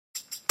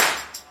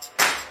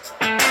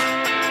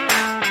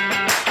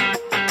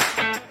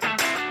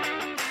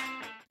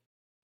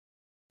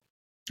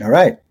All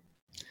right.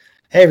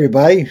 Hey,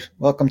 everybody.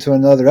 Welcome to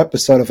another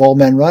episode of Old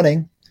Men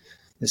Running.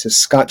 This is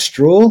Scott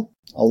Struhl,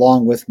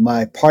 along with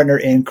my partner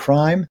in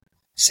crime,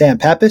 Sam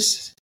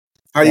Pappas.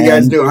 How you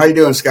guys doing? How you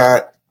doing,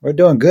 Scott? We're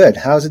doing good.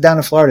 How's it down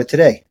in Florida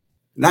today?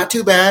 Not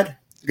too bad.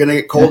 Going to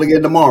get cold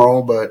again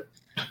tomorrow, but...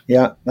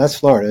 Yeah, that's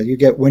Florida. You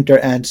get winter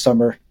and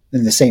summer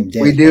in the same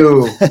day. We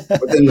do.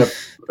 Within the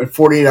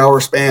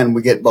 48-hour span,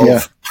 we get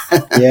both.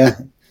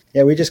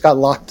 Yeah, we just got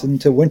locked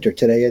into winter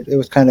today. It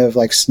was kind of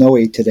like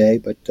snowy today,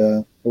 but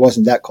it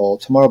wasn't that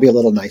cold. Tomorrow will be a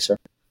little nicer.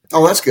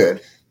 Oh, that's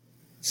good.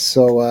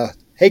 So,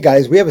 hey,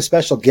 guys, we have a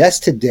special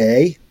guest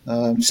today.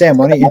 Sam,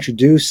 why don't you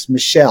introduce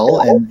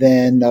Michelle, and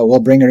then we'll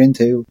bring her in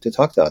to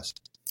talk to us.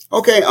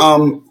 Okay.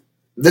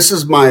 This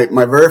is my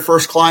very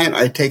first client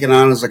I taken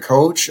on as a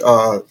coach.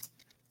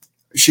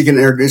 She can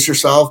introduce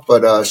herself,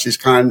 but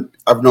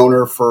I've known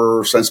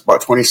her since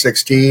about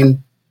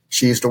 2016.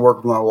 She used to work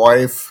with my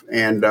wife,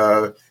 and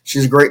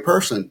she's a great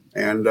person.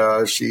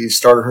 And she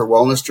started her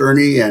wellness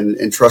journey and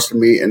entrusted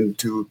me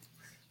into,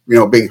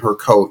 being her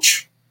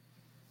coach.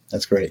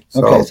 That's great.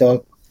 Okay,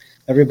 so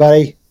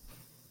everybody,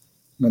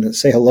 I'm going to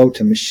say hello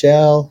to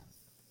Michelle.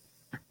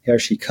 Here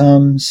she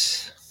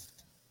comes.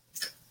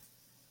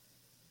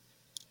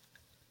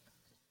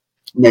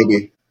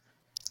 Maybe.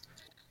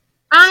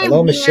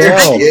 Hello,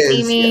 Michelle.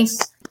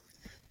 Yes.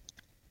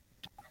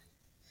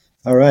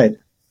 All right.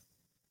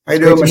 How you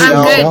doing,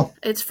 Michelle? I'm good.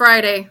 It's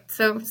Friday,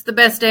 so it's the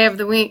best day of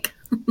the week.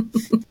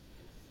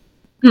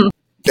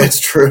 That's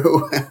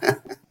true.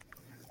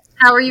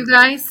 How are you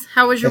guys?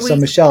 How was your week? So,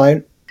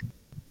 Michelle,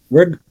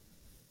 we're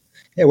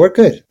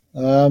good.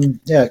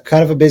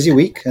 Kind of a busy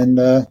week, and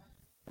I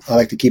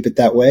like to keep it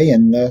that way.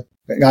 And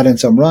got in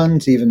some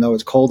runs, even though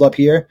it's cold up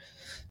here.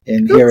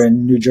 Here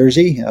in New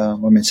Jersey,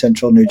 I'm in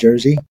central New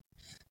Jersey.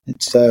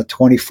 It's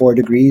 24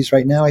 degrees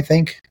right now, I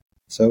think.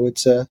 So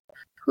it's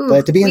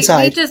glad to be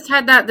inside. We just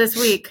had that this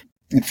week.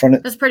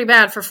 That's pretty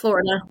bad for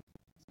Florida.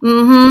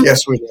 Mm-hmm.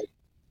 Yes, we did.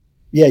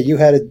 Yeah, you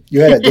had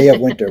a day of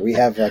winter. We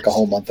have like a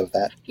whole month of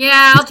that.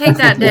 Yeah, I'll take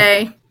that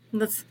day.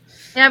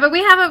 But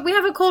we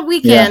have a cold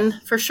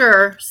weekend for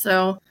sure.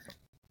 So.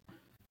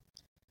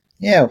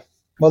 Yeah,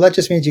 well, that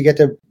just means you get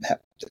to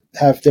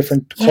have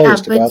different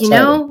clothes to go outside.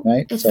 Yeah, but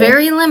right? It's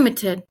very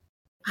limited.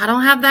 I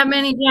don't have that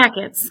many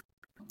jackets.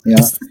 Yeah.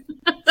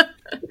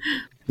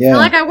 Yeah.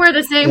 Like I wear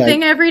the same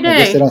thing every day. I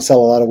guess they don't sell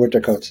a lot of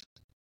winter coats.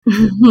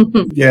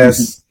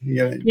 Yes. You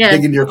gotta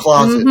dig into your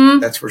closet. Mm-hmm.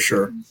 That's for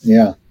sure.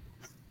 Yeah.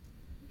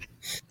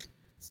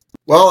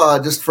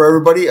 Well, just for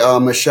everybody,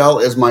 Michelle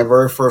is my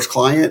very first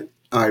client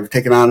I've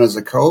taken on as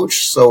a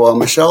coach. So,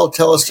 Michelle,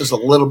 tell us just a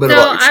little bit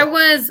about yourself. I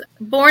was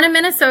born in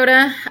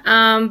Minnesota,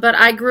 but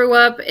I grew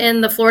up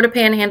in the Florida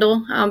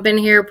Panhandle. I've been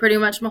here pretty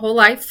much my whole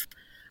life.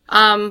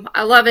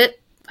 I love it.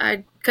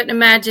 I couldn't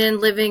imagine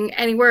living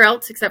anywhere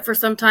else except for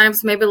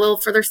sometimes maybe a little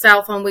further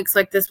south on weeks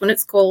like this when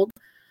it's cold.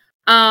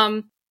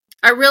 I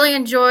really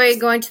enjoy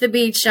going to the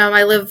beach.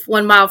 I live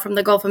 1 mile from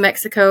the Gulf of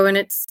Mexico, and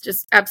it's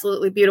just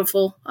absolutely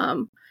beautiful.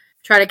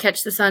 Try to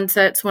catch the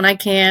sunsets when I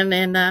can,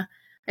 and I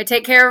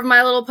take care of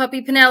my little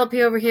puppy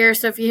Penelope over here,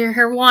 so if you hear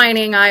her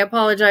whining, I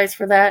apologize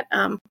for that.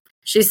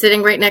 She's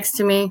sitting right next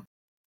to me,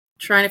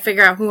 trying to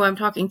figure out who I'm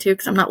talking to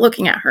because I'm not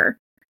looking at her.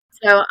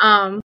 So,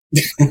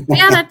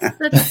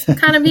 that's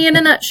kind of me in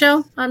a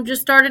nutshell.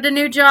 Just started a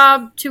new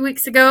job 2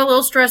 weeks ago, a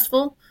little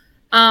stressful.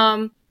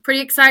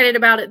 Pretty excited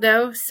about it,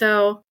 though,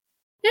 so,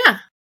 yeah.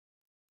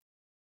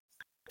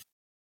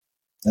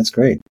 That's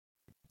great.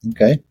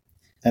 Okay.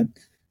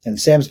 And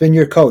Sam's been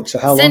your coach, so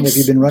how long have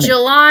you been running?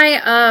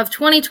 July of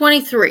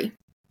 2023.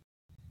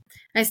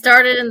 I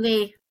started in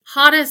the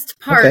hottest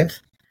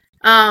part.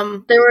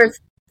 Okay. There were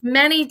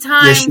many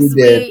times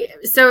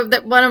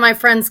that one of my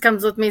friends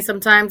comes with me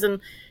sometimes, and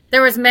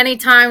there was many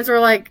times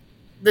where like,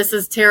 this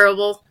is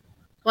terrible.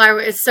 Why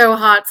it's so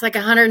hot. It's like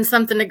 100 and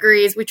something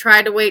degrees. We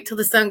tried to wait till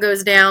the sun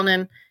goes down,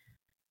 and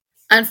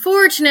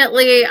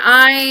unfortunately,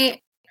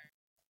 I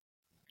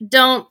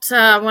don't,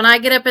 when I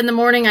get up in the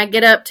morning, I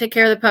get up, take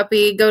care of the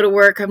puppy, go to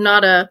work. I'm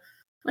not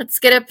let's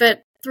get up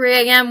at 3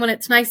 a.m. when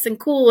it's nice and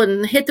cool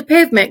and hit the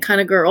pavement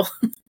kind of girl.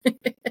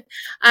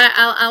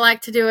 I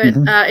like to do it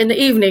in the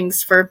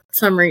evenings for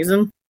some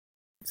reason.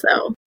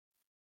 So.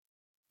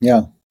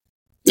 Yeah.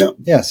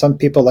 Some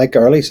people like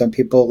early, some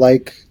people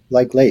like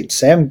late.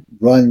 Sam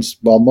runs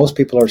while most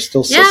people are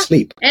still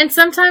asleep. And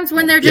sometimes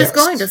when they're just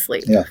going to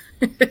sleep. Yeah.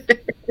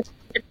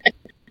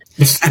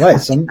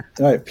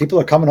 Right. People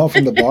are coming home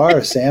from the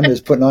bar. Sam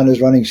is putting on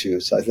his running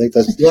shoes. I think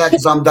that's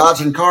because I'm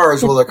dodging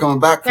cars while they're coming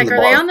back from the bar.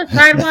 Are they on the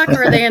sidewalk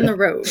or are they in the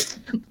road?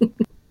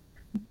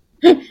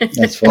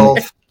 That's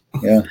funny.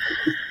 Yeah,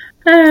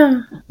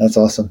 that's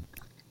awesome.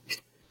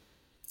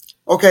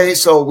 Okay,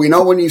 so we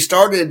know when you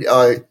started.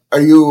 Are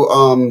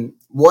you?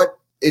 What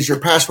is your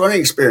past running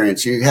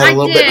experience? You had a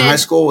little bit in high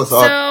school with.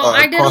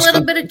 I did a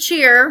little bit of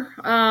cheer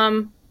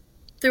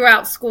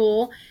throughout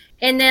school.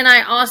 And then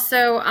I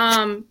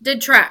also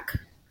did track.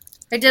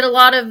 I did a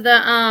lot of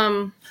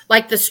the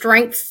like the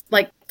strength,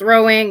 like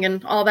throwing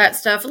and all that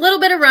stuff. A little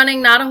bit of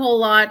running, not a whole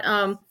lot.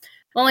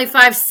 Only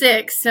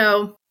 5'6",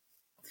 so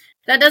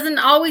that doesn't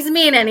always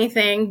mean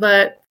anything,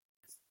 but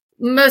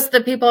most of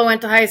the people I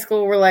went to high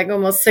school were like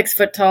almost 6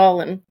 foot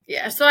tall. And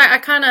yeah, so I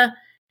kind of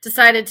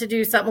decided to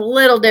do something a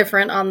little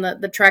different on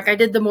the track. I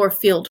did the more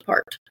field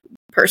part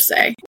per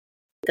se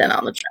than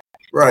on the track.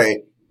 Right.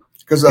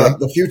 Because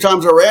the few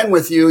times I ran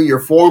with you, your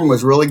form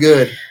was really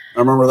good. I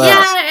remember that.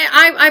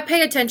 Yeah, I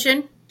pay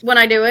attention when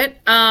I do it.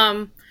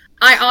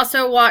 I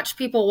also watch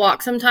people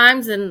walk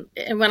sometimes, and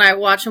when I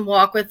watch them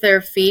walk with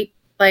their feet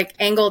like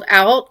angled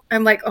out,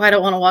 I'm like, oh, I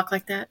don't want to walk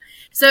like that.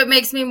 So it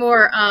makes me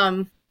more,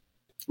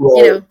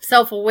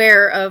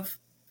 self-aware of,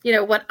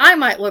 what I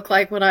might look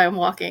like when I am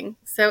walking.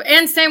 So,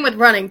 and same with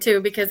running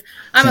too, because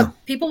I'm a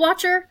people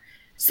watcher.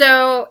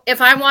 So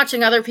if I'm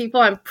watching other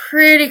people, I'm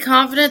pretty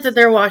confident that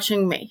they're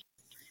watching me.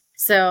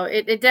 So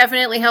it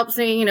definitely helps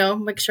me,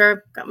 make sure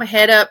I've got my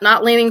head up,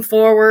 not leaning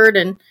forward,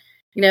 and,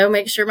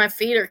 make sure my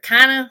feet are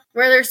kind of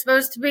where they're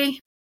supposed to be.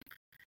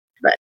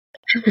 But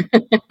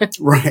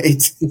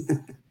right.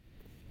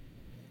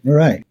 All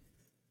right.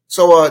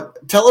 So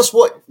tell us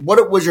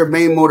what was your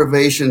main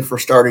motivation for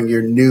starting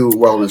your new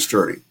wellness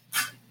journey?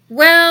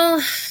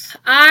 Well,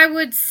 I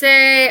would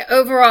say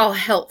overall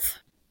health.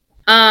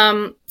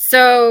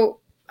 So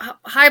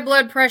high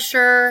blood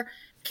pressure,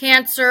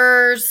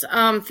 cancers,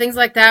 things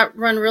like that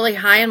run really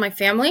high in my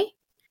family.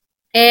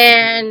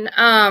 And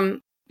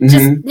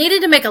just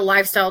needed to make a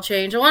lifestyle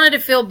change. I wanted to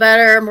feel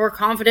better, more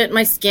confident in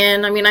my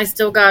skin. I mean, I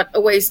still got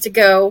a ways to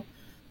go.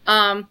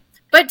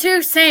 But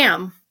too,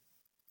 Sam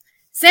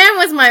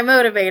was my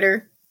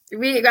motivator.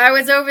 I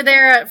was over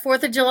there at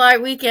 4th of July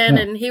weekend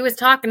and he was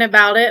talking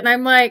about it. And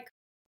I'm like,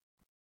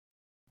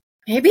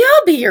 maybe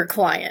I'll be your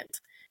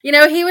client.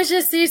 He was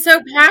he's so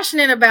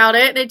passionate about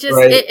it.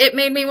 It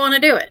made me want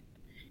to do it.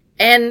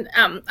 And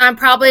I'm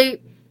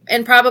probably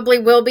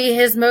will be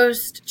his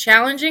most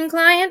challenging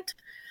client.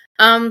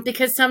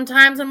 Because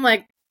sometimes I'm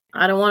like,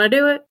 I don't want to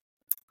do it.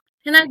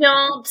 And I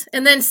don't.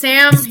 And then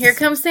Sam, here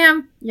comes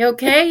Sam. You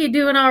okay? You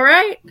doing all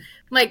right? I'm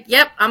like,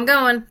 yep, I'm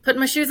going.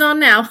 Putting my shoes on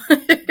now. So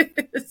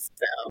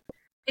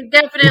it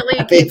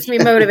definitely keeps me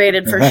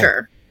motivated for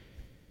sure.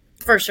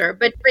 For sure.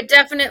 But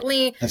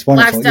definitely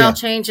lifestyle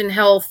change and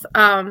health.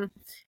 I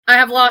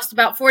have lost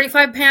about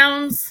 45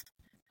 pounds.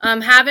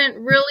 Haven't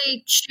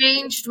really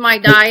changed my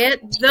diet,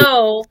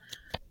 though,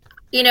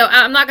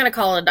 I'm not going to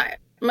call it a diet.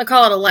 I'm going to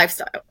call it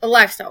a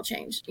lifestyle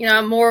change.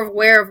 I'm more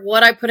aware of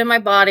what I put in my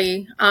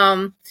body.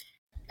 I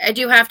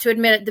do have to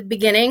admit at the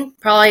beginning,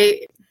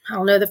 probably, I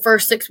don't know, the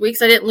first 6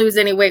 weeks, I didn't lose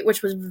any weight,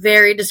 which was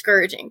very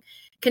discouraging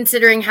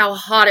considering how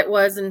hot it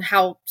was and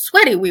how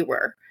sweaty we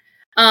were.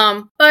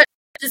 But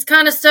just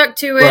kind of stuck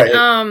to it.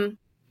 Right.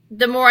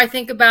 The more I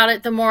think about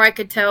it, the more I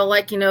could tell,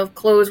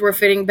 clothes were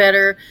fitting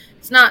better.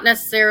 It's not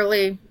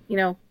necessarily,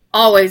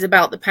 always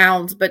about the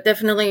pounds, but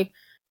definitely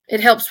it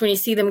helps when you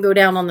see them go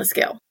down on the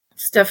scale.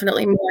 It's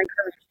definitely more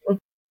encouraging.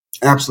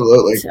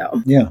 Absolutely.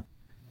 So. Yeah.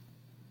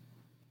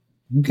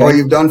 Okay. Well,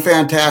 you've done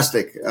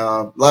fantastic.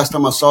 Last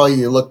time I saw you,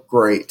 you looked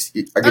great.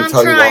 I can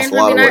tell you lost a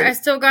lot of weight. I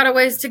still got a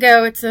ways to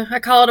go. I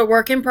call it a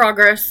work in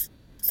progress.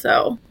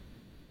 So.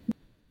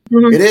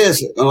 It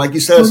is. And like you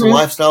said, it's a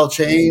lifestyle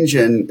change,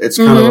 and it's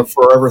kind of a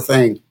forever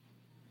thing.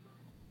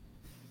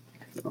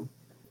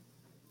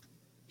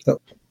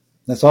 So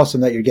that's awesome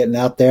that you're getting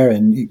out there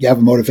and you have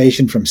a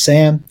motivation from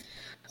Sam.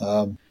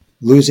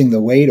 Losing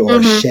the weight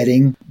or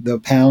shedding the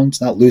pounds,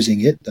 not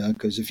losing it,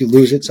 because if you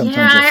lose it,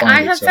 sometimes you'll find it.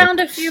 I have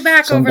found a few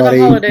back over the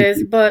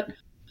holidays, but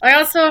I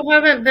also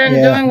haven't been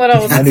doing what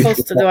I was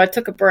supposed to do. I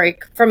took a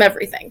break from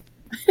everything.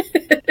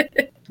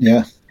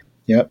 Yeah.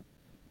 Yep.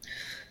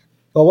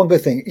 Well, one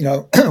good thing,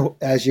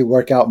 as you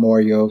work out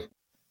more,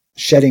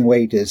 shedding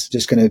weight is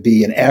just going to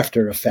be an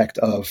after effect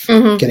of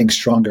getting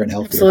stronger and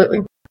healthier. Absolutely.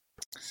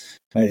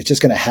 Right? It's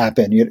just going to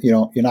happen.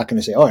 You're not going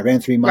to say, "Oh, I ran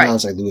 3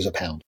 miles, I lose a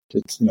pound."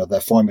 It's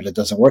the formula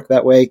doesn't work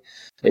that way.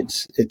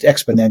 It's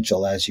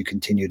exponential as you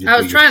continue to do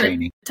your training. I was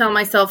trying to tell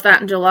myself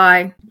that in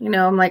July.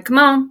 I'm like, come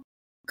on,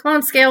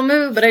 scale,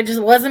 move, but I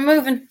just wasn't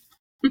moving.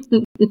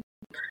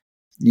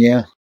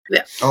 Yeah.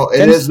 Oh,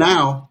 it is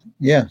now.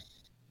 Yeah.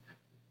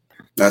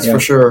 That's for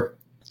sure.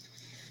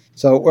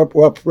 So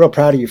we're real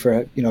proud of you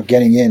for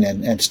getting in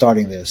and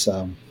starting this.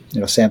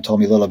 Sam told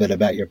me a little bit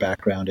about your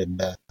background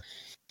and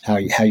how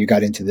you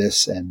got into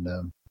this,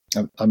 and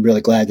I'm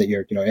really glad that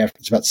you're after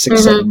it's about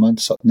 6-7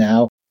 months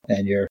now,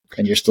 and you're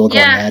still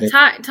going at it.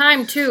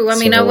 Time too. I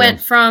mean, I went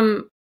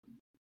from.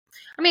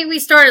 We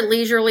started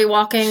leisurely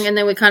walking, and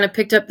then we kind of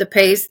picked up the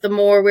pace. The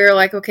more we were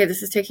like, okay,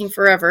 this is taking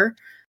forever.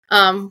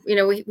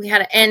 We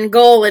had an end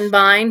goal in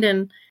mind,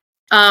 and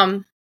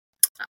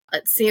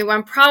let's see,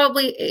 I'm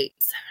probably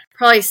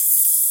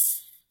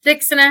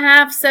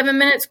 6.5, 7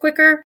 minutes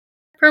quicker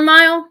per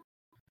mile,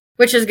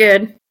 which is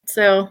good.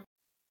 So.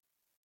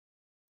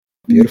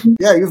 Beautiful.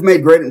 Yeah, you've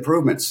made great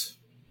improvements.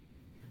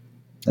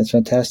 That's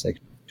fantastic.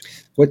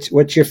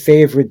 What's your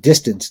favorite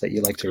distance that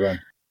you like to run?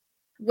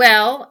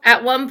 Well,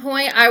 at one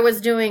point I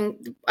was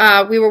doing,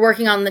 we were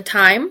working on the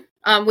time,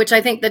 which I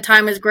think the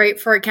time is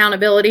great for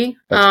accountability,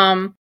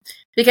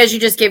 because you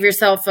just give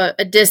yourself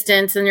a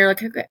distance and you're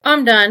like, okay,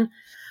 I'm done.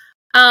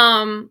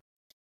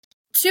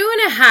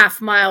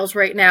 2.5 miles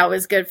right now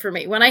is good for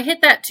me. When I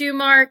hit that 2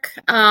 mark,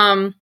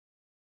 I'm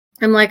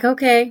like,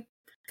 okay,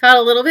 got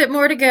a little bit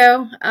more to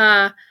go.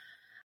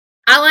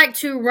 I like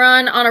to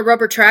run on a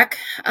rubber track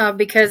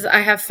because I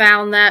have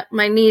found that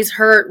my knees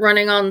hurt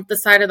running on the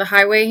side of the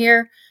highway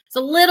here. It's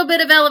a little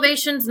bit of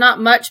elevation, it's not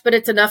much, but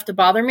it's enough to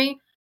bother me.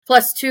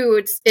 Plus,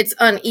 two, it's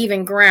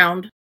uneven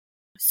ground.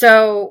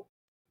 So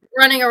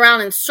running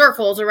around in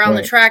circles around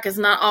the track is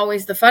not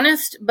always the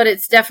funnest, but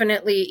it's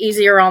definitely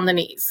easier on the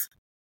knees.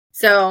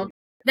 So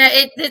that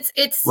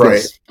it's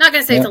not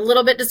going to say it's a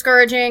little bit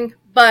discouraging,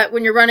 but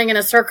when you're running in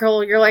a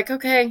circle, you're like,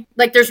 okay,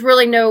 like there's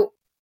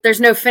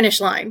no finish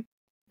line.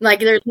 Like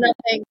there's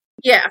nothing.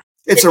 Yeah.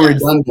 It's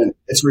redundant.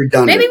 It's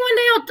redundant. Maybe one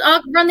day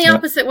I'll run the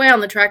opposite way on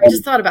the track. I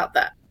just thought about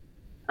that.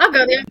 I'll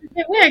go the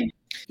opposite way.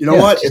 You know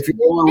what? If you're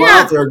going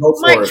out there, go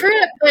for it. Might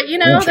trip, but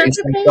that's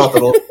okay.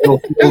 It'll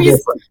feel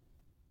different.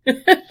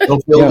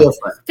 It'll feel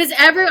different. Because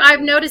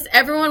I've noticed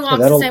everyone walks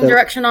the same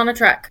direction on a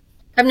track.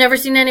 I've never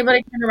seen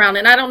anybody turn around,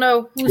 and I don't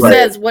know who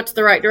says what's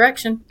the right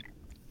direction,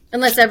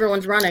 unless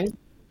everyone's running.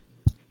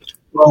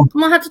 Well,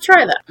 I'm gonna have to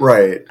try that.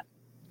 Right.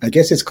 I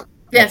guess I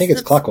think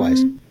it's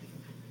clockwise.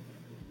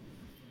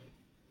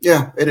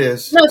 Yeah, it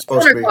is. No, it's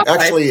supposed to be.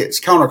 Actually, it's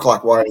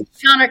counterclockwise.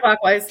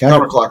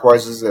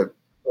 Counterclockwise is the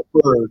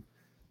preferred.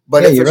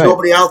 But if there's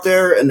nobody out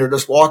there and they're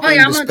just walking,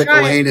 just pick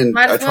a lane and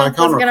try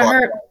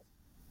counterclockwise.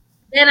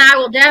 Then I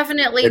will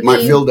definitely be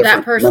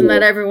that person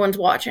that everyone's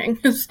watching.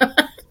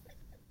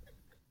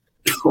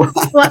 Why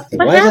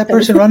is that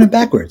person running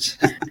backwards?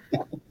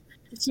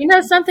 Did you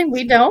know something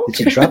we don't?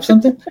 Did you drop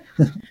something?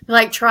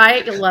 Like, try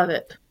it, you'll love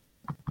it.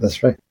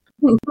 That's right.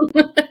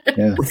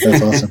 Yeah,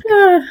 that's awesome.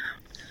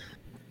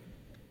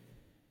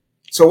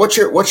 So what's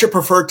your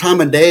preferred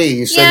time of day?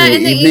 You said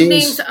in the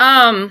evenings?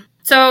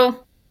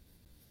 So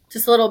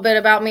just a little bit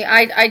about me.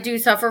 I do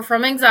suffer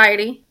from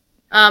anxiety.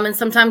 And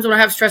sometimes when I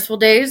have stressful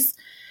days,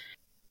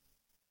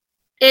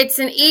 it's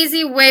an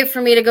easy way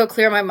for me to go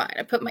clear my mind.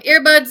 I put my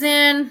earbuds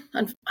in.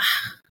 I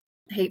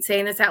hate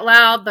saying this out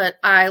loud, but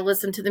I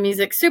listen to the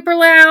music super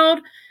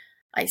loud.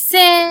 I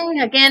sing.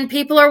 Again,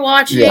 people are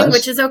watching,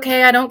 which is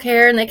okay. I don't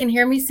care. And they can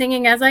hear me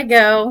singing as I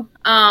go.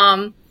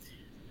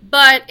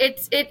 But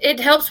it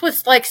helps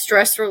with like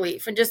stress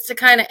relief and just to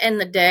kind of end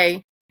the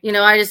day.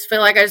 I just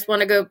feel like I just want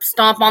to go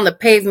stomp on the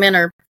pavement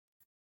or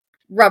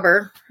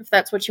rubber, if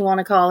that's what you want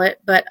to call it.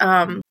 But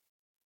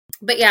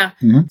yeah.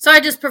 Mm-hmm. So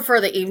I just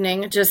prefer the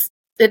evening.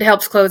 It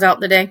helps close out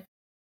the day.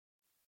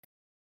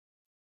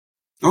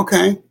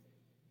 Okay.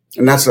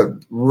 And that's a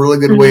really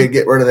good way to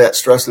get rid of that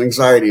stress and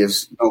anxiety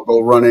is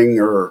go running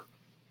or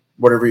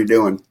whatever you're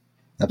doing.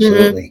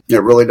 Absolutely.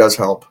 It really does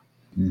help.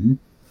 Mm-hmm.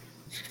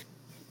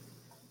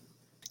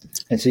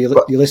 And so you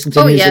listen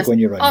to music when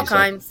you're running? All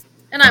kinds.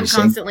 And I'm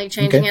constantly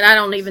changing it. I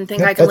don't even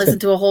think I can listen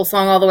to a whole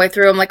song all the way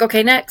through. I'm like,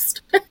 okay,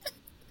 next. And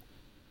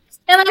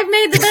I've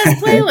made the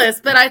best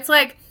playlist, but it's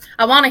like,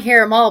 I want to hear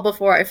them all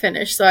before I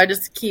finish. So I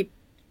just keep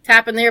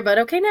tapping there, but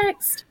okay,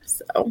 next.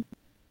 So.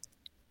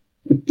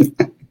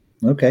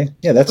 Okay.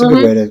 Yeah, that's a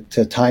good way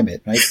to time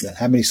it, right?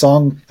 How many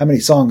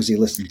songs do you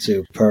listen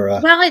to per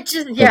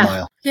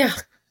mile? Yeah.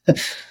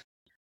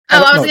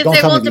 I was going to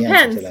say, well, it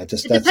depends. It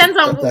depends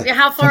on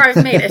how far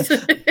I've made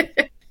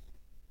it.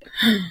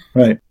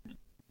 Right.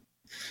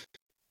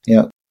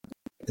 Yeah.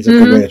 It's a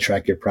good way to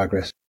track your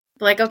progress.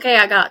 Like, okay,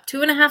 I got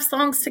 2.5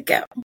 songs to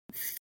go.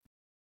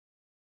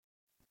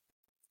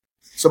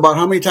 So about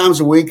how many times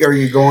a week are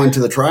you going to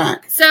the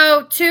track?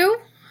 So 2.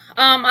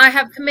 I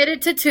have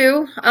committed to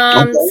 2.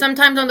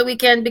 Sometimes on the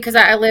weekend, because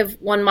I live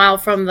 1 mile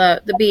from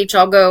the beach,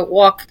 I'll go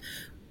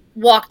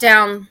walk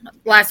down.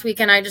 Last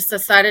weekend I just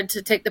decided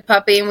to take the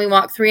puppy and we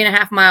walked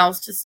 3.5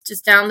 miles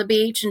just down the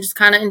beach and just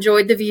kind of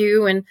enjoyed the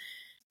view. And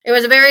it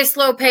was a very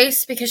slow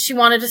pace because she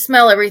wanted to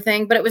smell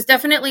everything, but it was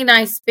definitely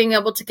nice being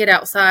able to get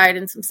outside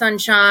and some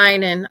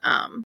sunshine. And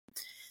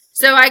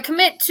so I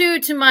commit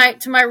to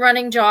my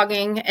running,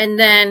 jogging, and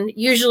then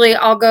usually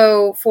I'll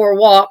go for a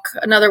walk,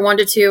 another 1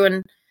 to 2,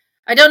 and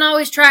I don't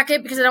always track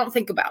it because I don't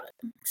think about it.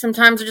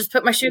 Sometimes I just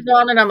put my shoes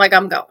on and I'm like,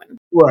 I'm going.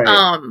 Right.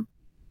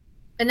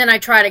 And then I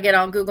try to get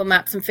on Google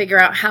Maps and figure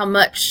out how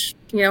much,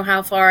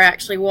 how far I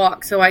actually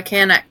walk so I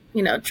can,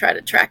 try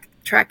to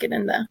track it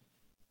in the.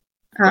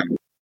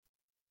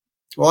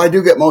 Well, I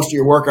do get most of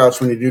your workouts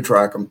when you do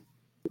track them.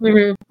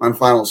 Mm-hmm. On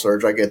Final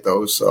Surge, I get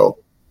those. So,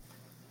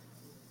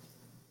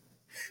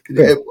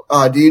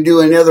 do you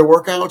do any other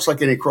workouts,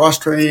 like any cross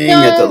training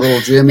at the little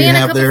gym you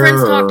have there? Me and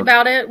a couple friends talked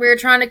about it. We were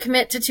trying to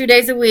commit to 2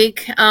 days a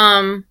week.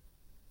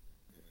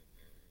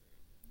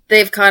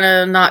 They've kind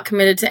of not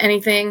committed to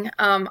anything.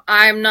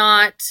 I'm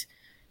not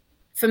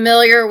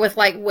familiar with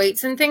like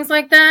weights and things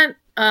like that.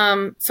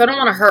 So I don't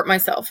want to hurt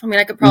myself. I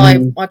mean, I could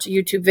probably watch a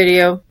YouTube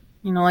video,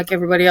 like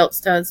everybody else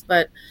does,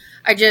 but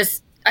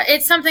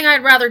it's something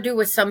I'd rather do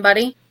with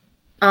somebody.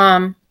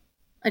 When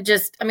I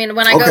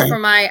go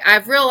for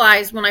I've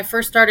realized when I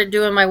first started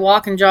doing my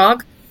walk and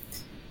jog,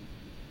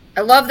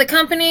 I love the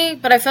company,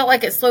 but I felt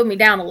like it slowed me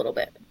down a little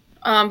bit.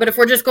 But if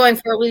we're just going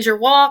for a leisure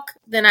walk,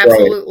 then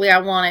absolutely I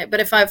want it. But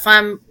if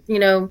I'm,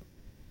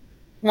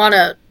 want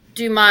to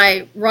do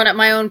my run at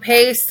my own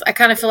pace. I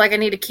kind of feel like I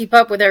need to keep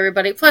up with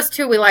everybody. Plus,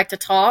 too, we like to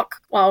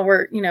talk while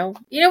we're, we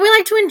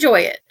like to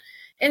enjoy it.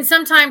 And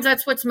sometimes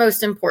that's what's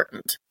most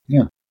important.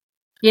 Yeah.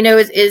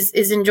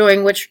 Is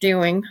enjoying what you're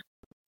doing.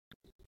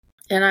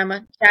 And I'm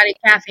a chatty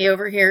Cathy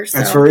over here. So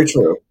that's very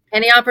true.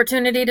 Any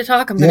opportunity to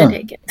talk, I'm going to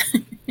take it.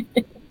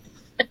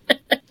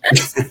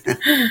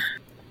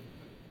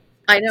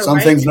 I know. Some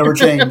things never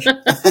change.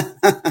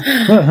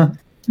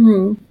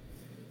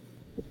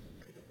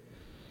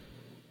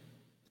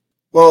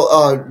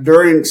 Well,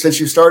 since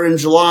you started in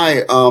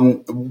July,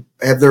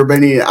 have there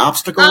been any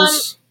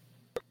obstacles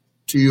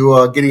to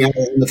you getting out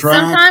on the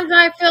track? Sometimes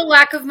I feel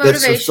lack of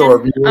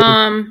motivation.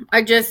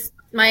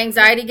 My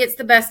anxiety gets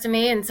the best of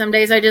me, and some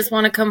days I just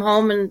want to come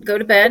home and go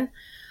to bed.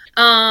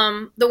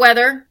 The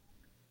weather.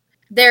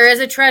 There is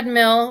a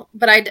treadmill,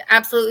 but I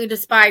absolutely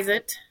despise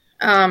it.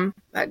 I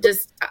don't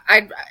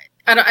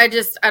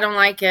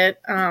like it.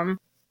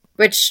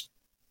 Which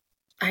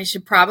I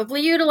should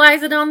probably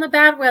utilize it on the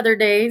bad weather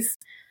days.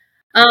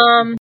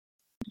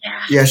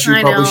 Yes, you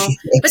probably should.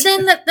 But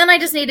then I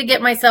just need to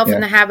get myself in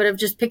the habit of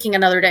just picking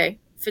another day.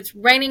 If it's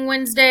raining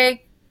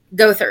Wednesday,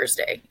 go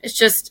Thursday. It's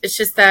just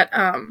that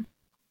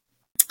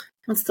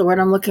what's the word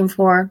I'm looking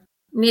for?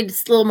 I need a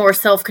little more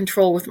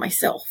self-control with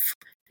myself,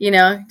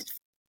 Right.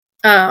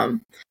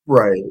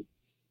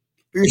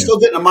 But you're still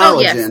getting a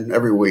mileage in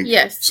every week.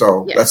 Yes.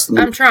 So that's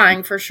I'm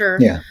trying for sure.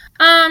 Yeah.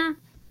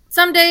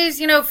 Some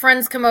days,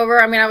 friends come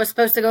over. I mean, I was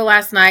supposed to go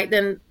last night.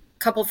 Then a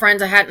couple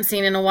friends I hadn't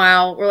seen in a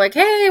while were like,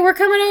 "Hey, we're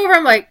coming over."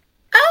 I'm like,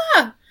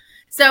 "Ah."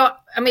 So,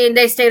 I mean,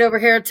 they stayed over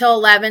here till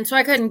 11, so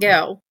I couldn't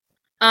go,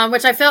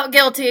 which I felt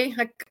guilty.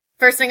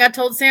 First thing I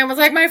told Sam was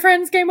like, "My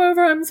friends came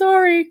over. I'm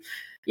sorry."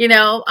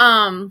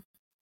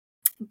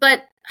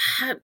 But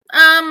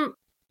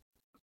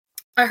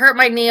I hurt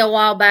my knee a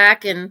while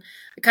back, and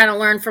I kind of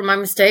learned from my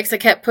mistakes. I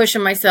kept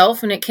pushing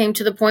myself, and it came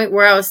to the point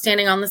where I was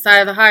standing on the side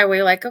of the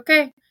highway like,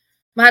 okay, I'm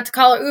going to have to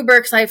call an Uber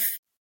because I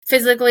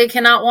physically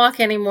cannot walk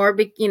anymore.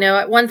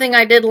 One thing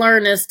I did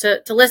learn is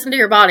to listen to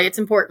your body. It's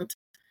important.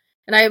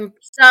 And I'm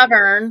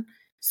stubborn,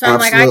 so I'm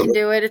like, I can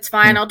do it. It's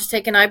fine. I'll just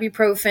take an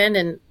ibuprofen.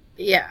 And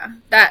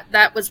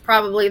that was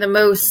probably the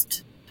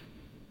most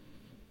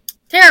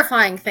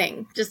terrifying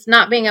thing, just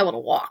not being able to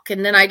walk.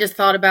 And then I just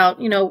thought about,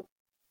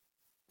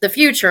 the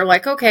future,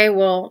 like, okay,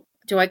 well,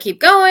 do I keep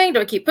going?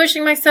 Do I keep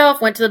pushing myself?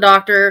 Went to the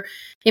doctor.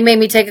 He made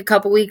me take a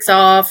couple weeks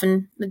off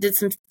and did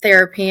some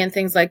therapy and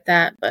things like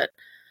that. But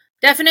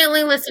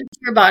definitely listen to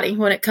your body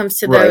when it comes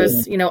to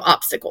those,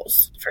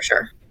 obstacles, for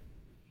sure.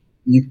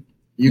 You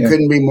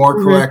couldn't be more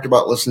correct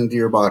about listening to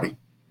your body.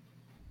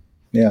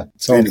 Yeah,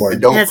 so important.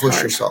 And don't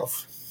push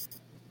yourself.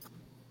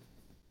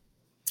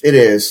 It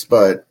is,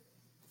 but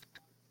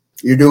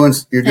you're doing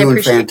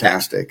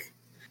fantastic.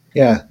 That.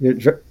 Yeah,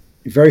 you're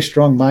very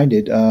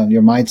strong-minded.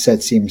 Your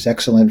mindset seems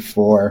excellent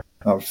for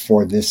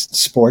this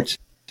sport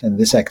and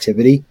this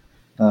activity.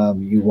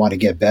 You want to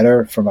get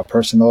better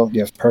you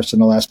have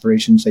personal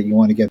aspirations that you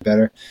want to get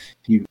better.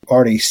 You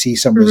already see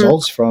some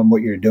results from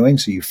what you're doing,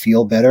 so you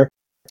feel better.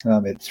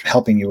 It's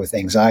helping you with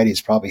anxiety. It's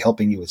probably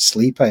helping you with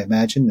sleep, I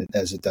imagine,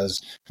 as it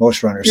does.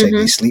 Most runners say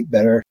they sleep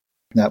better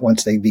not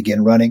once they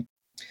begin running.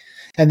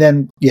 And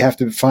then you have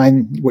to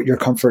find what your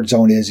comfort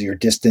zone is, your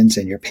distance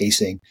and your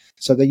pacing,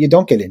 so that you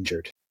don't get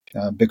injured.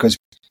 Because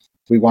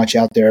we want you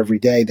out there every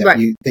day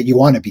that you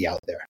want to be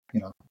out there.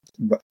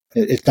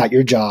 It's not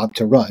your job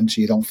to run,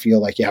 so you don't feel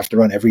like you have to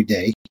run every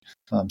day.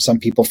 Some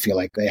people feel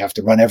like they have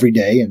to run every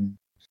day, and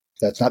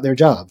that's not their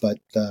job. But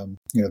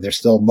they're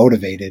still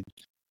motivated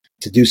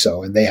to do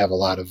so, and they have a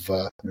lot of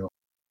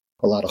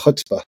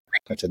chutzpah.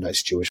 That's a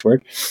nice Jewish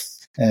word,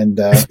 and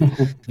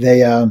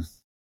they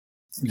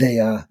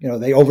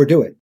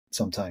overdo it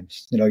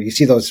sometimes. You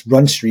see those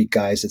run streak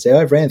guys that say,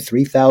 "I've ran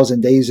 3,000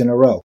 days in a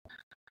row."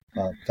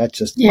 That's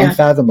just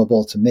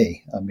unfathomable to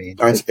me. I mean,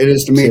 it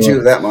is to me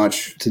too. That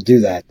much to do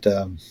that.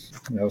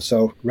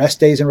 So rest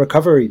days and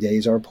recovery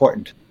days are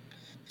important.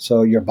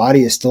 So your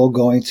body is still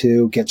going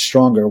to get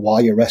stronger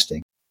while you're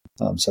resting.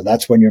 So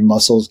that's when your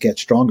muscles get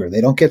stronger.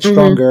 They don't get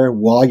stronger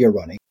while you're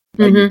running.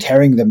 Right? You're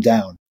tearing them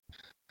down.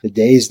 The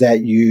days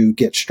that you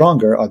get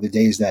stronger are the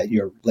days that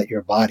you let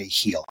your body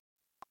heal.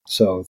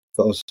 So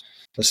those,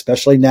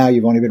 especially now,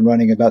 you've only been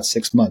running about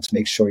 6 months.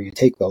 Make sure you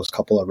take those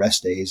couple of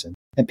rest days and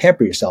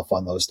pamper yourself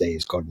on those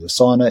days. Go to the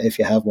sauna if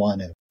you have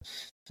one,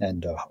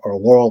 or a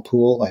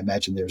whirlpool. I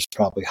imagine there's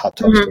probably hot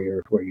tubs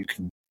where you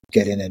can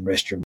get in and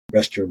rest your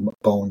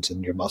bones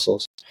and your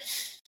muscles.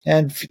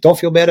 And don't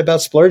feel bad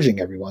about splurging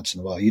every once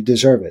in a while. You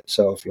deserve it.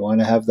 So if you want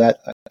to have that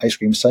ice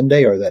cream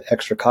sundae or that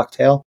extra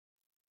cocktail,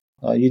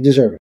 you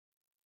deserve it.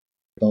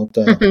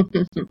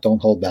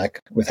 Don't hold back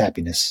with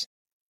happiness.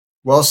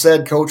 Well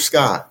said, Coach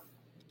Scott.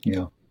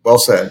 Well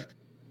said.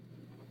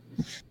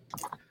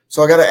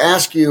 So I got to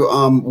ask you,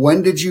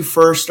 when did you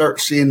first start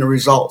seeing the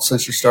results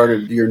since you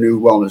started your new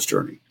wellness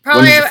journey?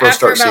 Probably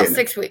after about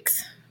 6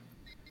 weeks.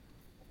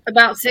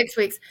 About 6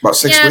 weeks. About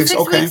 6 weeks?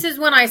 6 weeks is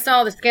when I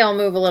saw the scale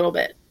move a little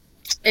bit.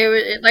 It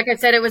was, like I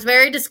said, it was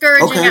very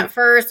discouraging at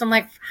first. I'm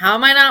like, how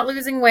am I not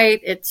losing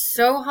weight? It's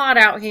so hot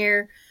out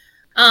here.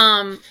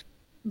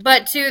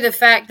 but to the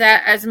fact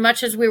that as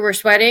much as we were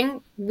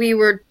sweating, we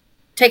were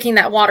taking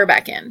that water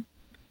back in.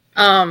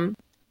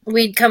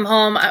 We'd come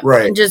home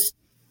and just,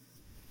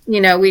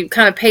 we'd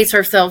kind of pace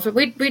ourselves, but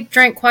we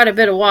drank quite a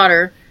bit of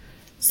water.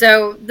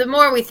 So the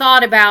more we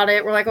thought about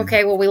it, we're like,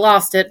 okay, well, we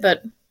lost it,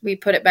 but we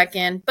put it back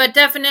in. But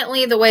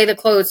definitely the way the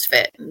clothes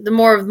fit, the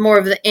more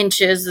of the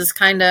inches is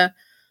kind of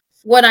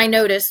what I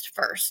noticed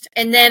first.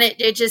 And then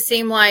it just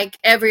seemed like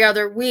every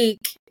other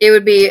week it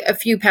would be a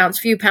few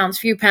pounds.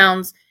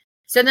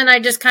 So then I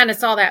just kind of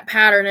saw that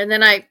pattern, and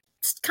then I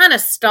kind of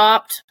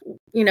stopped,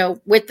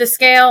 with the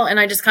scale, and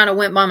I just kind of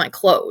went by my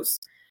clothes.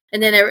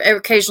 And then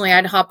occasionally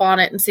I'd hop on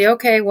it and see,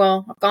 okay,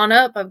 well, I've gone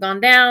up, I've gone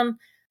down.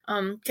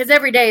 Because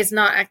every day it's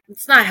not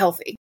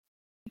healthy.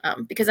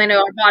 Because I know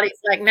our bodies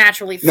like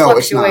naturally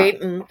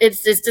fluctuate, and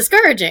it's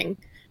discouraging.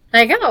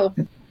 Like,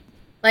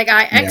 like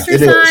I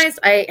exercise,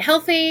 I ate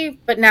healthy,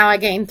 but now I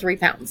gained 3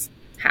 pounds.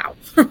 How?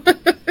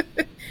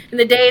 And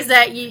the days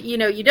that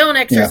you don't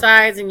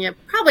exercise and you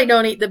probably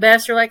don't eat the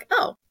best, you're like,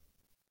 oh,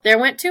 there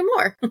went 2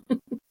 more.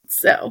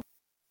 So.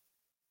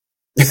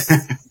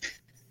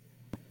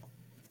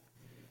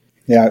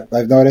 Yeah,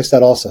 I've noticed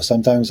that also.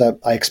 Sometimes I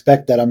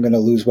expect that I'm going to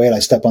lose weight. I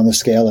step on the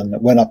scale and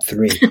it went up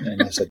 3.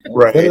 And I said,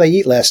 what did I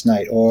eat last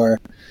night? Or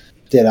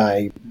did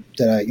I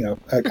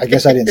I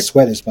guess I didn't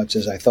sweat as much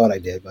as I thought I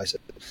did. But I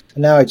said,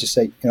 and now I just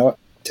say, what,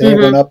 today it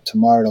went up,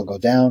 tomorrow it'll go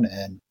down.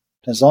 And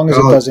as long as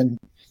it doesn't,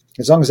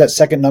 as long as that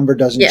second number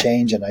doesn't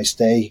change and I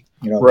stay,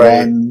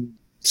 1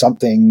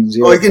 something,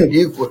 0.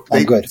 Well,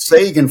 I'm good.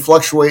 Say you can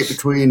fluctuate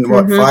between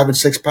 5 and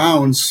 6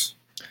 pounds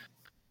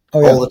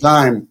all the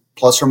time,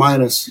 plus or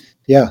minus.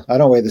 Yeah, I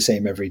don't weigh the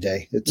same every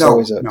day. It's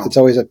always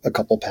a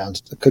couple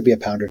pounds. It could be a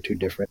pound or 2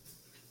 different.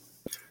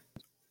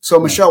 So,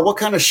 Michelle, what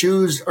kind of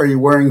shoes are you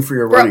wearing for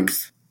your running?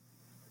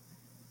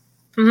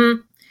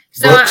 Mm-hmm.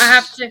 So Brooks? I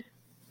have to.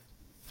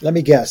 Let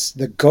me guess.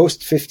 The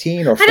Ghost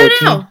 15 or 14? I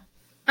don't know.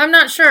 I'm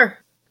not sure.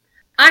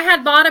 I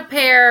had bought a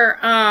pair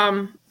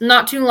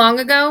not too long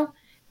ago,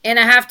 and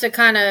I have to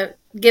kind of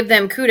give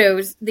them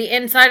kudos. The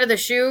inside of the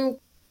shoe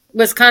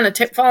was kind of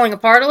falling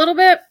apart a little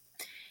bit.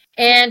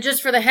 And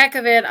just for the heck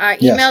of it, I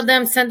emailed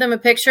them, sent them a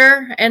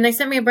picture, and they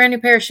sent me a brand new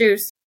pair of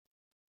shoes.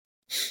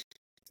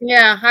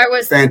 Yeah, I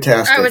was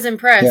fantastic. I was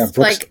impressed. Yeah,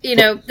 Brooks,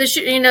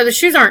 the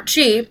shoes aren't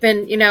cheap,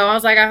 and I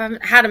was like,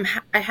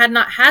 I had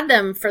not had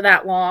them for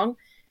that long,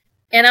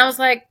 and I was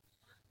like,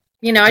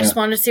 I just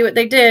wanted to see what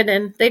they did,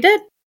 and they did.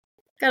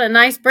 Got a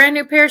nice brand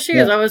new pair of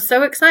shoes. Yeah. I was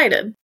so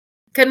excited,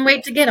 couldn't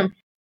wait to get them.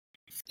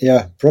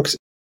 Yeah, Brooks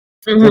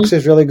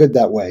is really good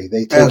that way.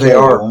 They take care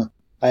of you.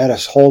 I had a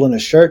hole in a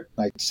shirt.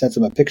 I sent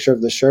them a picture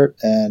of the shirt,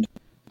 and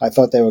I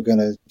thought they were going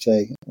to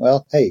say,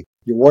 well, hey,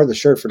 you wore the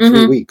shirt for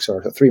 3 weeks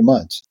or 3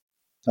 months.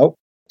 Nope.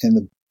 And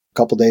a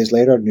couple days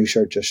later, a new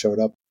shirt just showed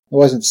up. It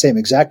wasn't the same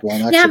exact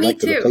one. I actually liked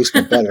the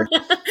replacement better.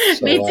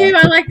 So, me too.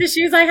 I like the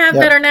shoes I have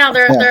better now.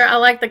 I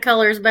like the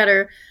colors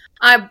better.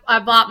 I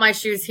bought my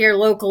shoes here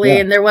locally,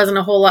 and there wasn't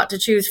a whole lot to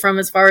choose from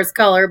as far as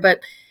color, but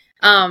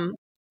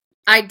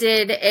I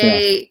did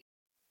a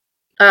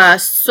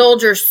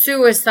soldier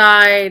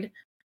suicide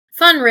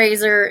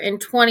fundraiser in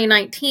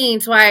 2019.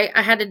 So I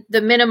had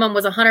the minimum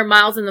was 100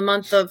 miles in the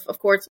month of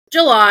course,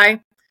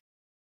 July.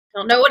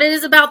 Don't know what it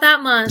is about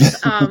that month.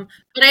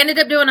 But I ended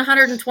up doing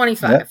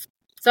 125. Yep.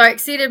 So I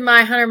exceeded my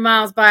 100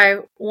 miles by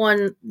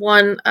one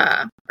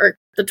or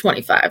the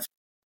 25.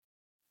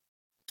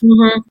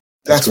 Mm-hmm.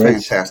 That's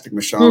fantastic,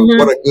 Michelle. Mm-hmm.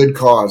 What a good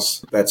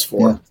cause that's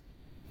for. Yeah.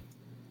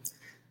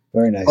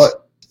 Very nice.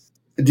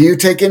 Do you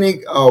take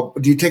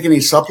any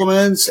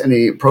supplements,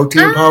 any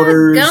protein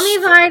powders? Gummy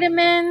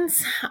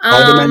vitamins.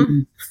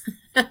 I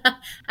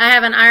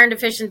have an iron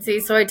deficiency,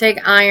 so I take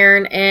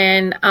iron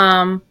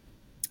and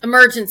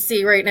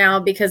emergency right now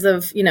because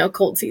of,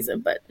 cold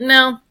season. But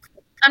no,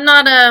 I'm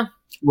not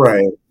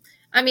right.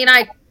 I mean,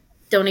 I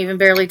don't even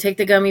barely take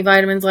the gummy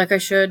vitamins like I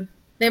should.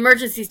 The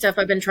emergency stuff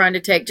I've been trying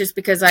to take just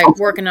because I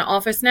work in an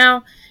office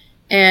now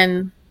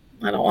and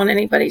I don't want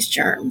anybody's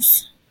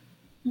germs.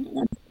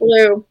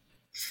 Flu.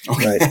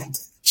 Okay. Right.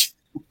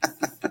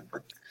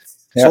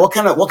 So what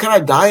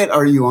kind of diet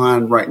are you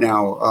on right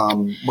now?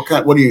 What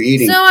are you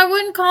eating? So I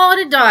wouldn't call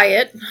it a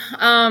diet.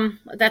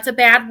 That's a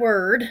bad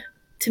word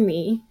to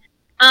me.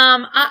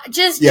 I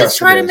just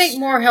try to make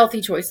more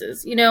healthy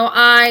choices. If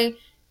I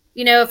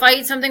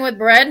eat something with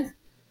bread,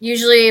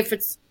 usually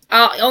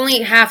I'll only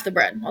eat half the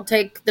bread. I'll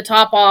take the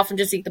top off and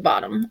just eat the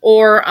bottom.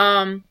 Or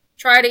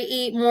try to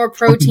eat more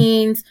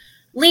proteins,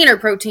 leaner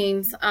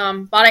proteins.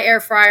 Bought an air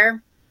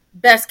fryer.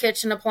 Best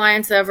kitchen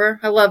appliance ever.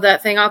 I love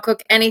that thing. I'll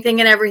cook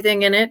anything and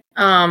everything in it.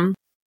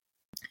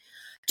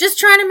 Just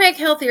trying to make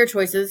healthier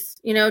choices.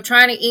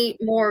 Trying to eat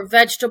more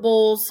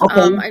vegetables.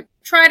 Okay. I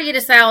try to eat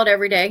a salad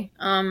every day.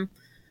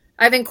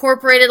 I've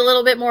incorporated a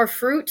little bit more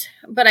fruit,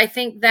 but I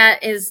think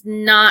that is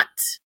not...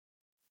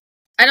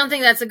 I don't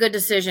think that's a good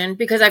decision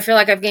because I feel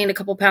like I've gained a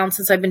couple pounds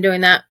since I've been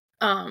doing that.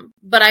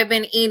 But I've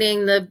been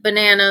eating the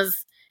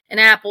bananas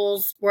and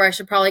apples where I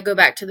should probably go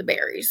back to the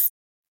berries.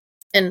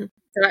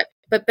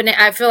 But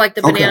I feel like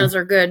the bananas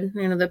are good,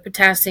 the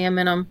potassium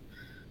in them,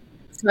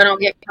 so I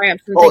don't get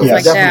cramps and things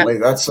like definitely.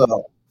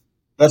 that.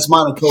 That's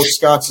mine and Coach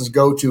Scott's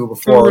go-to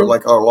before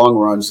like our long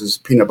runs is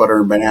peanut butter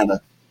and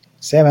banana.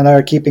 Sam and I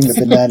are keeping the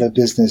banana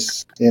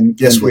business in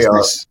Yes, in we are.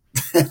 business.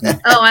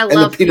 Oh, I the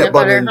love peanut peanut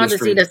butter butter. I'll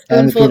just industry. eat a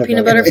And the spoonful of peanut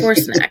peanut butter. butter for a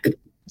snack.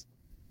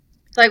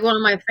 It's like one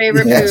of my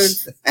favorite Yes.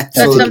 foods. That's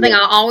Absolutely. something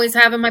I always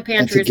have in my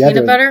pantry is together-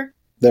 peanut butter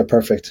They're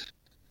perfect.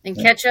 and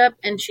ketchup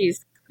and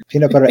cheese.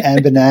 Peanut butter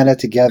and banana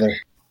together.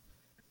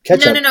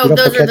 Ketchup. No. You don't put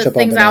Those are the ketchup on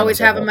things I always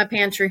bananas, have in my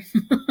pantry.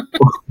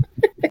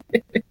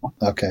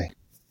 Okay.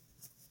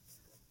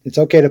 It's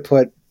okay to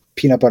put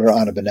peanut butter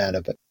on a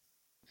banana, but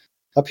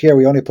up here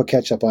we only put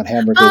ketchup on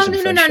hamburgers Oh, and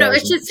no. french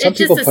fries. It's just Some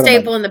people a put 'em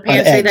staple in the on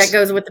pantry eggs. that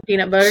goes with the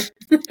peanut butter.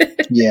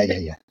 Yeah.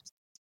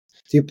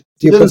 Do you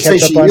She put doesn't say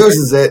ketchup she on?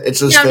 uses it. It's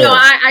just there. No,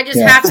 I just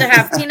Yeah. have to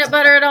have peanut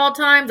butter at all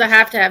times. I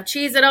have to have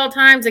cheese at all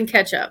times and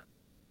ketchup.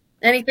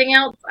 Anything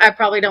else, I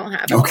probably don't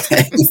have.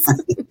 Okay.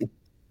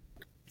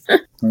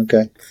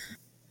 Okay.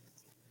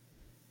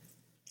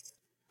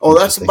 Oh,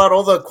 that's about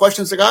all the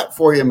questions I got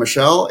for you,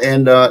 Michelle.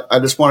 And I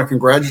just want to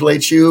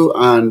congratulate you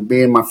on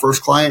being my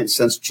first client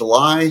since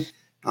July.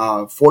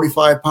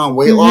 45-pound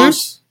weight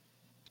loss,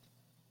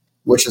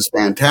 which is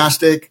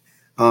fantastic.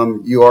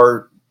 You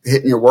are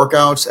hitting your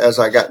workouts as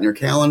I got in your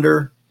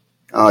calendar.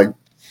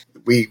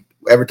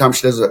 Every time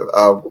she does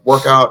a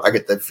workout, I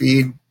get the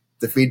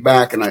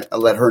feedback, and I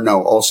let her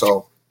know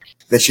also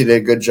that she did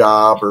a good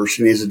job or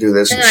she needs to do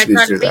this And and I she needs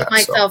try to to do beat that.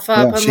 myself Yeah.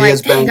 up. I'm She like,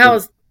 has been- dang, I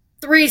was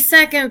 3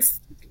 seconds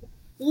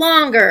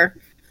longer.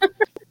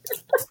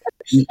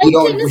 You I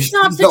don't, didn't you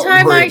stop to don't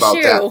tie worry my about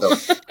shoe. that,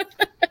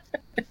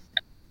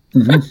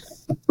 though.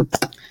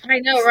 I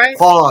know, right?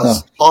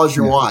 Pause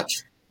your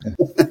watch.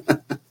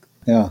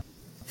 Yeah.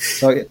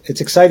 So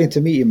it's exciting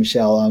to meet you,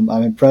 Michelle. I'm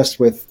impressed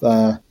with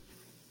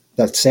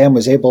that Sam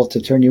was able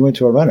to turn you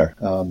into a runner.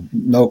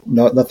 No,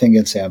 nothing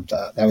against Sam.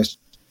 There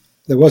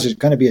was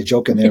going to be a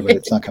joke in there, but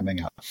it's not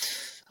coming out.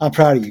 I'm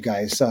proud of you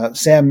guys.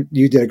 Sam,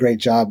 you did a great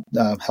job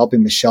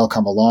helping Michelle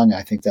come along.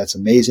 I think that's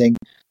amazing.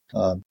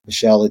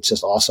 Michelle, it's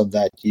just awesome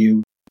that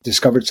you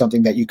discovered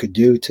something that you could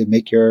do to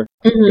make your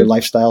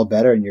lifestyle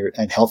better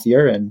and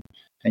healthier, and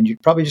you're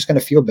probably just going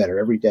to feel better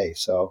every day.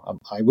 So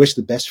I wish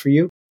the best for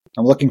you.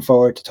 I'm looking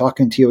forward to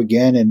talking to you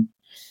again in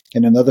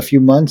another few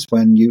months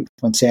when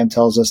Sam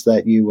tells us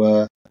that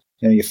you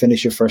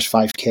finish your first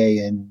 5K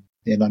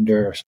in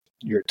under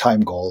your time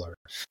goal or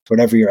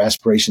whatever your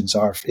aspirations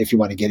are. If you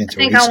want to get into, I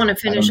think I want to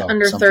finish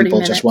under Some 30 people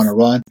minutes. just want to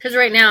run. Because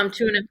right now I'm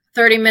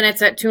 30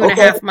 minutes at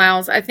 2.5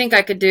 miles. I think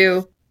I could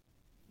do.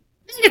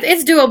 I think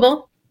it's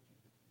doable.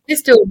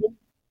 It's doable.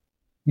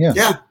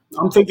 Yeah,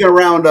 I'm thinking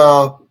around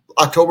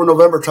October,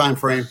 November time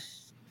frame.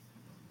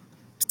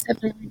 It's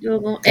definitely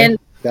doable. Okay. And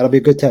That'll be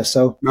a good test.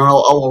 So No,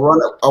 I will run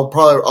it.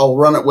 I'll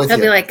run it with they'll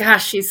you. be like,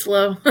 "Gosh, she's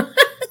slow."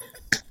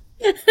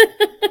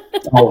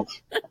 Oh,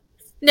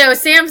 No,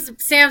 Sam's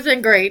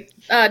been great.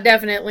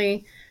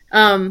 Definitely.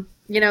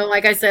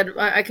 Like I said,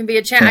 I can be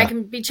I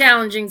can be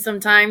challenging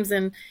sometimes,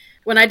 and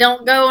when I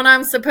don't go and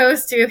I'm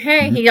supposed to,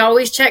 he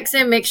always checks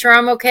in, make sure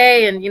I'm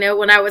okay. And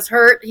when I was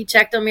hurt, he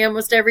checked on me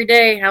almost every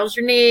day. How's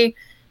your knee?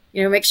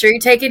 Make sure you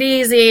take it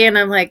easy. And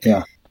I'm like,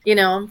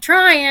 I'm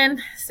trying.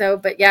 So,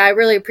 but yeah, I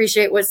really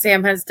appreciate what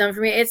Sam has done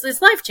for me. It's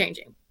life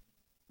changing.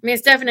 I mean,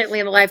 it's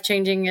definitely life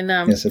changing, and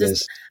yes, it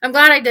is. I'm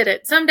glad I did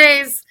it. Some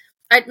days,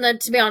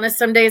 to be honest,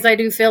 some days I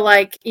do feel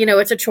like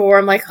it's a chore.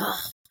 I'm like, oh,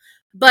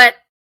 but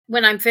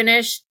when I'm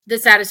finished, the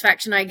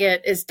satisfaction I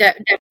get is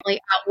definitely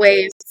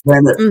outweighs.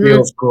 then it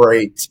feels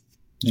great.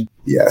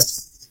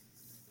 Yes.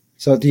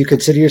 So do you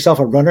consider yourself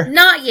a runner?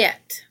 Not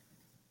yet.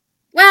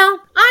 Well,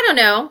 I don't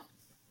know.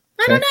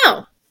 I don't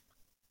know.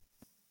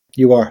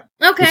 You are.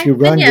 Okay. If you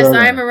run, then yes, you're a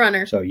I am runner. a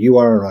runner. So you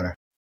are a runner.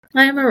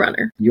 I am a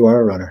runner. You are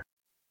a runner.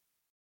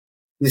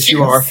 Yes,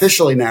 you are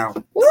officially now.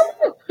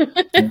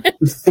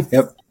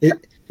 Yep.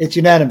 It's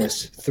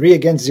unanimous. 3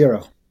 against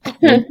 0.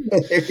 There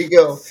you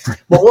go.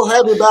 Well, we'll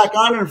have you back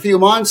on in a few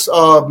months,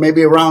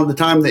 maybe around the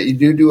time that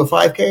you do a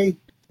 5K.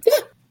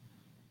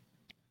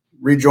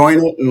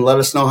 Rejoin it and let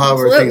us know how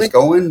everything's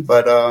going.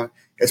 But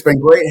it's been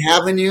great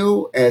having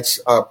you. It's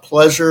a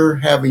pleasure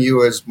having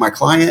you as my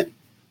client.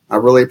 I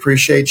really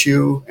appreciate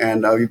you,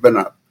 and you've been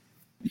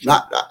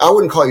I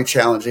wouldn't call you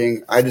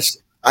challenging. I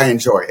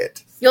enjoy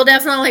it. You'll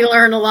definitely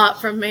learn a lot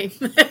from me.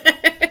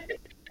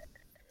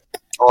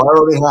 Oh,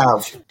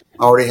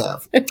 I already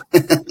have.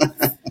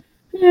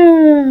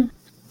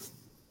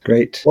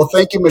 Great. Well,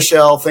 thank you,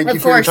 Michelle. Thank you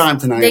Of for your course. time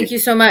tonight. Thank you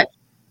so much.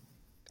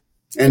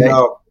 And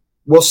Okay.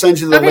 we'll send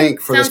you the Okay, link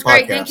for this sounds podcast.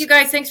 great. Thank you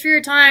guys. Thanks for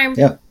your time.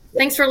 Yeah.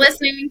 Thanks for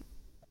listening.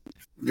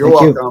 You're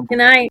Thank you. welcome. Good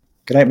night.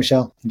 Good night,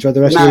 Michelle. Enjoy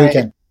the rest Good of your night.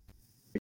 weekend.